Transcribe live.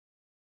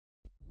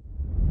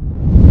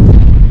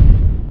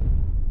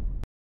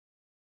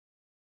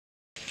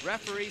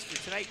Referees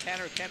for tonight,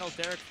 Tanner Kendall,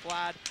 Derek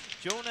Flad,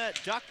 Jonah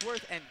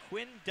Duckworth, and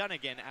Quinn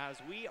Dunnigan as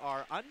we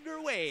are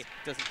underway.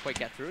 Doesn't quite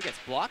get through, gets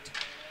blocked.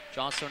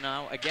 Johnstone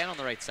now again on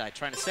the right side,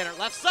 trying to center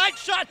left side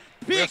shot.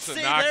 Big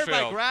save there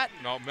by Grattan.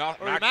 No,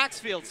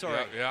 Maxfield,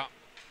 sorry. Yeah.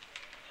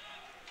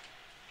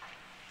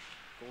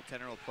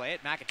 Goaltender will play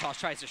it. MacIntosh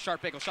tries a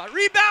sharp angle shot.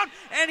 Rebound,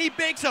 and he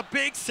makes a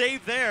big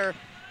save there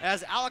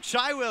as Alex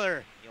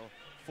Scheiwiller. He'll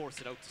force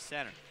it out to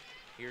center.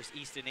 Here's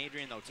Easton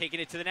Adrian, though, taking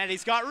it to the net.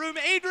 He's got room.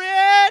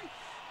 Adrian!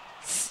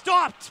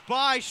 Stopped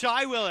by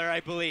Scheiwiller, I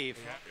believe.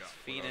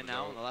 Fina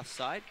now on the left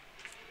side.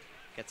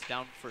 Gets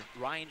down for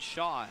Ryan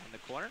Shaw in the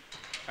corner.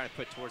 Trying to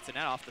put towards the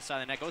net, off the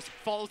side of the net, goes,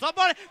 follows up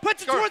on it,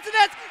 puts it towards the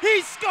net.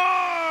 He scores!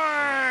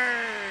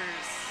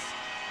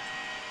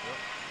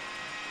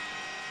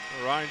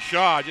 Ryan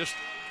Shaw just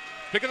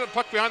picking the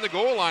puck behind the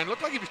goal line.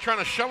 Looked like he was trying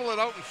to shovel it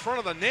out in front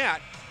of the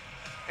net,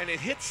 and it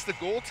hits the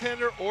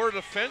goaltender or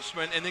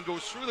defenseman and then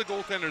goes through the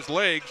goaltender's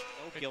legs.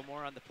 Oh,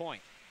 Gilmore on the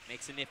point.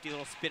 Makes a nifty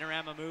little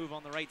spinorama move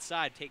on the right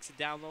side. Takes it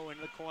down low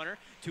into the corner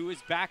to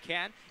his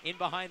backhand, in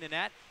behind the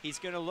net. He's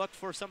going to look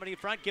for somebody in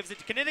front. Gives it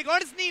to Knidig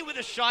on his knee with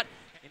a shot.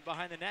 In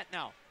behind the net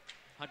now.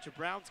 Hunter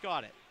Brown's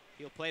got it.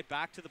 He'll play it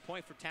back to the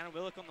point for Tanner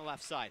Willick on the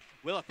left side.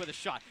 Willick with a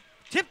shot.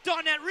 Tipped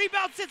on net,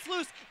 rebound, sits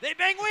loose. They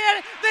bang away at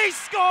it. They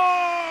score!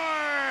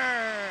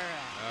 I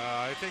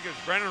think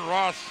it's Brendan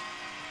Ross.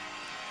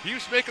 He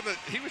was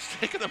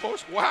taking the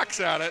most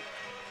whacks at it.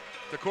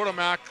 Dakota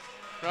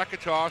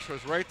MacIntosh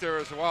was right there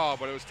as well,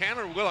 but it was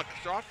Tanner Willick,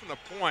 shot from the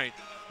point,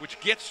 which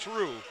gets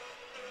through.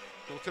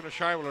 Goaltender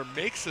Scheiwiller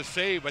makes the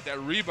save, but that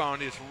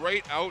rebound is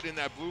right out in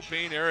that blue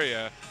paint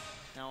area.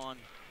 Now on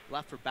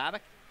left for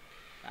Babbitt.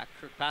 Back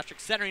Kirkpatrick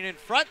centering in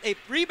front. A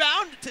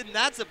rebound, and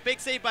that's a big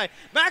save by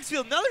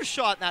Maxfield. Another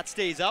shot, and that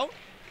stays out.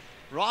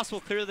 Ross will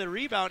clear the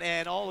rebound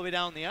and all the way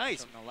down the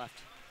ice. On the left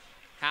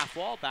half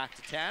wall, back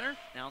to Tanner.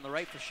 Now on the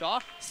right for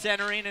Shaw.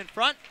 Centering in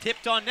front,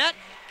 tipped on net.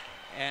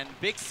 And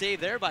big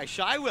save there by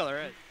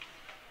Scheiwiller.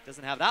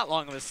 Doesn't have that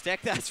long of a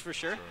stick, that's for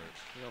sure.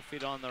 He'll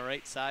feed on the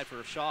right side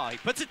for Shaw. He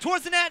puts it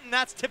towards the net, and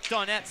that's tipped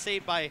on net.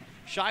 Saved by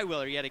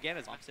Scheiwiller yet again.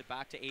 As bumps it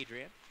back to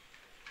Adrian.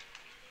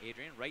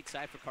 Adrian, right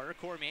side for Carter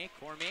Cormier.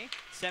 Cormier,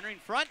 centering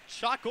front.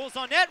 Shot goes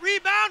on net.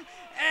 Rebound,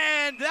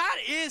 and that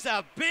is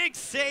a big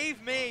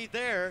save made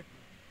there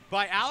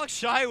by Alex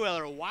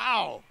Scheiwiller.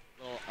 Wow.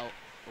 A little out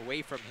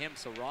away from him,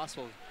 so Ross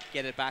will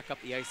get it back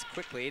up the ice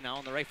quickly. Now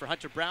on the right for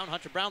Hunter Brown.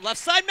 Hunter Brown, left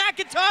side,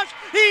 MacIntosh.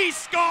 He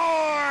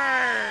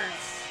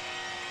scores!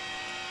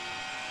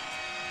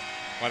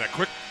 What a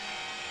quick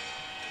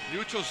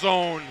neutral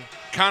zone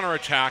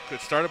counterattack that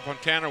started from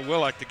Tanner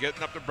Willick to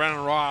get up to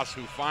Brendan Ross,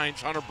 who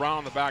finds Hunter Brown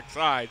on the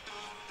backside.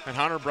 And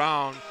Hunter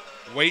Brown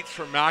waits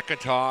for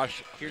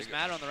MacIntosh. Here's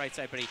Matt on the right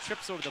side, but he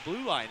trips over the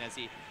blue line as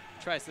he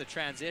tries the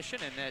transition,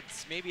 and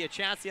it's maybe a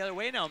chance the other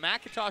way now.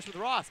 MacIntosh with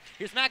Ross.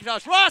 Here's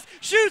MacIntosh. Ross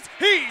shoots.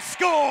 He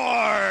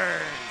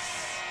scores!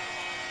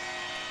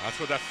 That's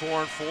what that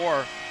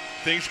 4-on-4.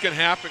 Things can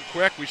happen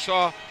quick. We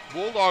saw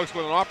Bulldogs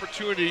with an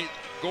opportunity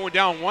going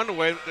down one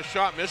way. The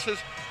shot misses.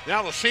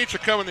 Now the Saints are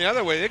coming the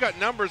other way. They got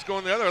numbers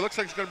going the other way. It looks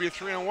like it's going to be a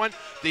 3-on-1.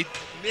 They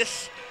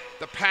miss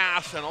the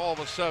pass, and all of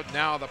a sudden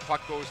now the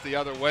puck goes the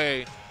other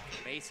way.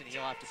 Mason,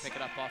 he'll have to pick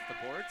it up off the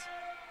boards.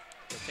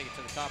 He'll take it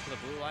to the top of the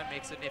blue line,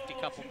 makes a nifty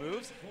couple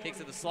moves, takes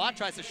it to the slot,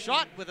 tries a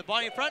shot with the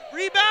body in front,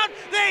 rebound,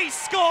 they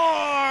score!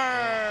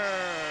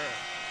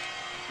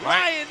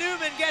 Ryan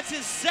Neumann gets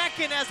his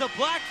second as a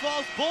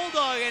Blackfalds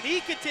Bulldog, and he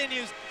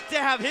continues to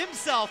have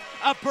himself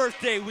a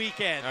birthday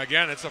weekend.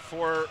 Again, it's a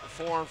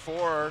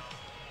 4-on-4.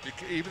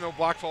 Even though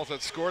Blackfalds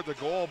had scored the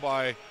goal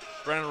by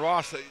Brendan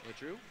Ross.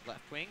 Ledrew,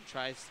 left wing,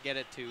 tries to get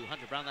it to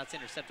Hunter Brown. That's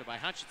intercepted by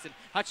Hutchinson.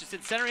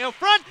 Hutchinson centering out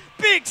front.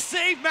 Big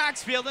save,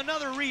 Maxfield.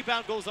 Another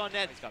rebound goes on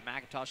net. He's got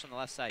MacIntosh on the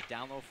left side.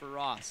 Down low for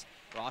Ross.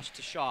 Ross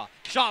to Shaw.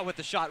 Shaw with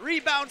the shot.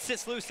 Rebound,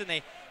 sits loose, and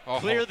they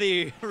clear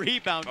the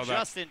rebound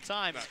just in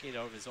time. Skate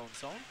out of his own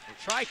zone. We'll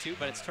try to,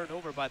 but it's turned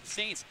over by the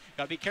Saints.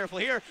 Got to be careful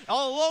here.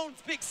 All alone,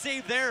 big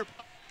save there.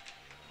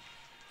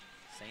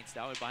 Saints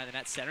down behind the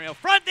net, centering out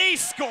front. They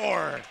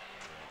score!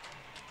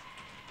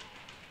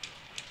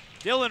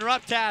 Dylan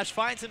Ruptash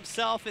finds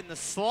himself in the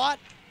slot,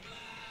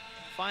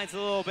 finds a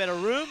little bit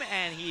of room,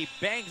 and he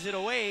bangs it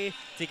away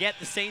to get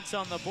the Saints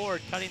on the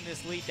board, cutting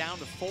this lead down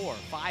to 4,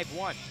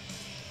 5-1.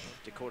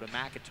 Dakota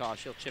MacIntosh,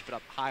 he'll chip it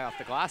up high off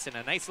the glass, and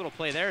a nice little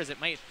play there as it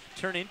might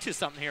turn into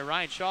something here.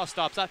 Ryan Shaw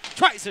stops up,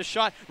 tries a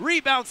shot,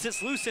 rebound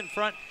sits loose in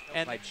front,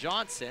 and by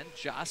Johnson,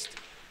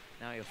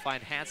 now you'll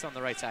find Hansen on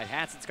the right side.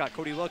 Hansen's got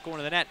Cody Willick going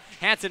to the net.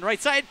 Hansen right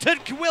side to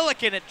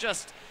Willick, and it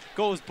just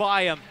goes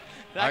by him.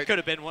 That could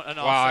have been an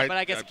offside, but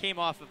I guess it came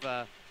off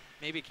of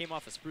maybe it came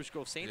off a Spruce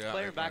Grove Saints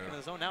player back in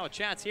the zone. Now a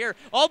chance here,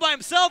 all by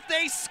himself.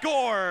 They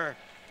score.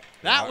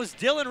 That was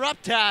Dylan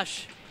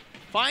Ruptash.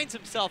 Finds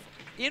himself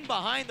in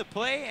behind the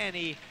play, and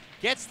he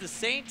gets the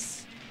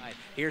Saints.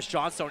 Here's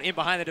Johnstone in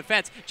behind the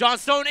defense.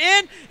 Johnstone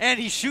in, and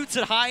he shoots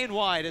it high and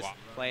wide.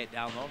 Play it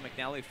down low.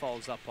 McNally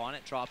falls up on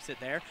it, drops it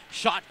there.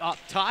 Shot up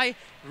tie.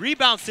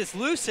 Rebound sits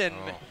loose, and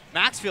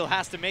Maxfield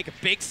has to make a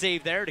big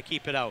save there to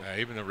keep it out. Yeah,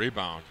 even the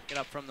rebound. Get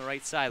up from the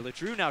right side.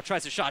 Ledrew now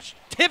tries a shot.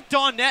 tipped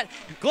on net.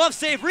 Glove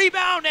save,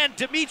 rebound, and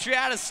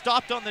Dimitriadis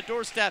stopped on the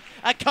doorstep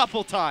a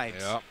couple times.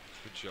 Yeah,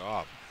 good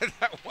job.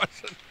 That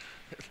wasn't.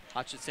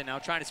 Hutchinson now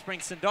trying to spring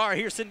Sundar.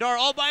 Here's Sundar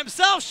all by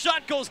himself.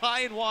 Shot goes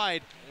high and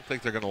wide. I don't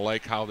think they're going to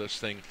like how this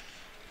thing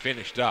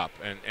finished up.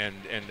 And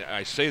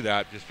I say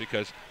that just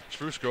because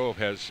Spruce Grove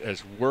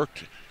has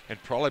worked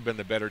and probably been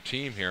the better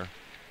team here.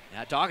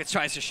 Now Dawkins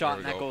tries to shot,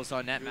 and that goes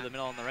on net through the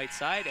middle on the right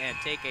side and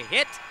take a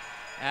hit.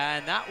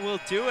 And that will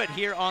do it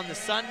here on the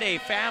Sunday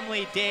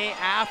Family Day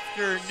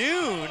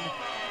afternoon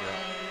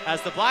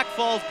as the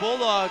Blackfalds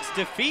Bulldogs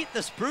defeat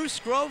the Spruce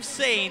Grove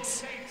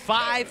Saints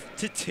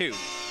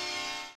 5-2.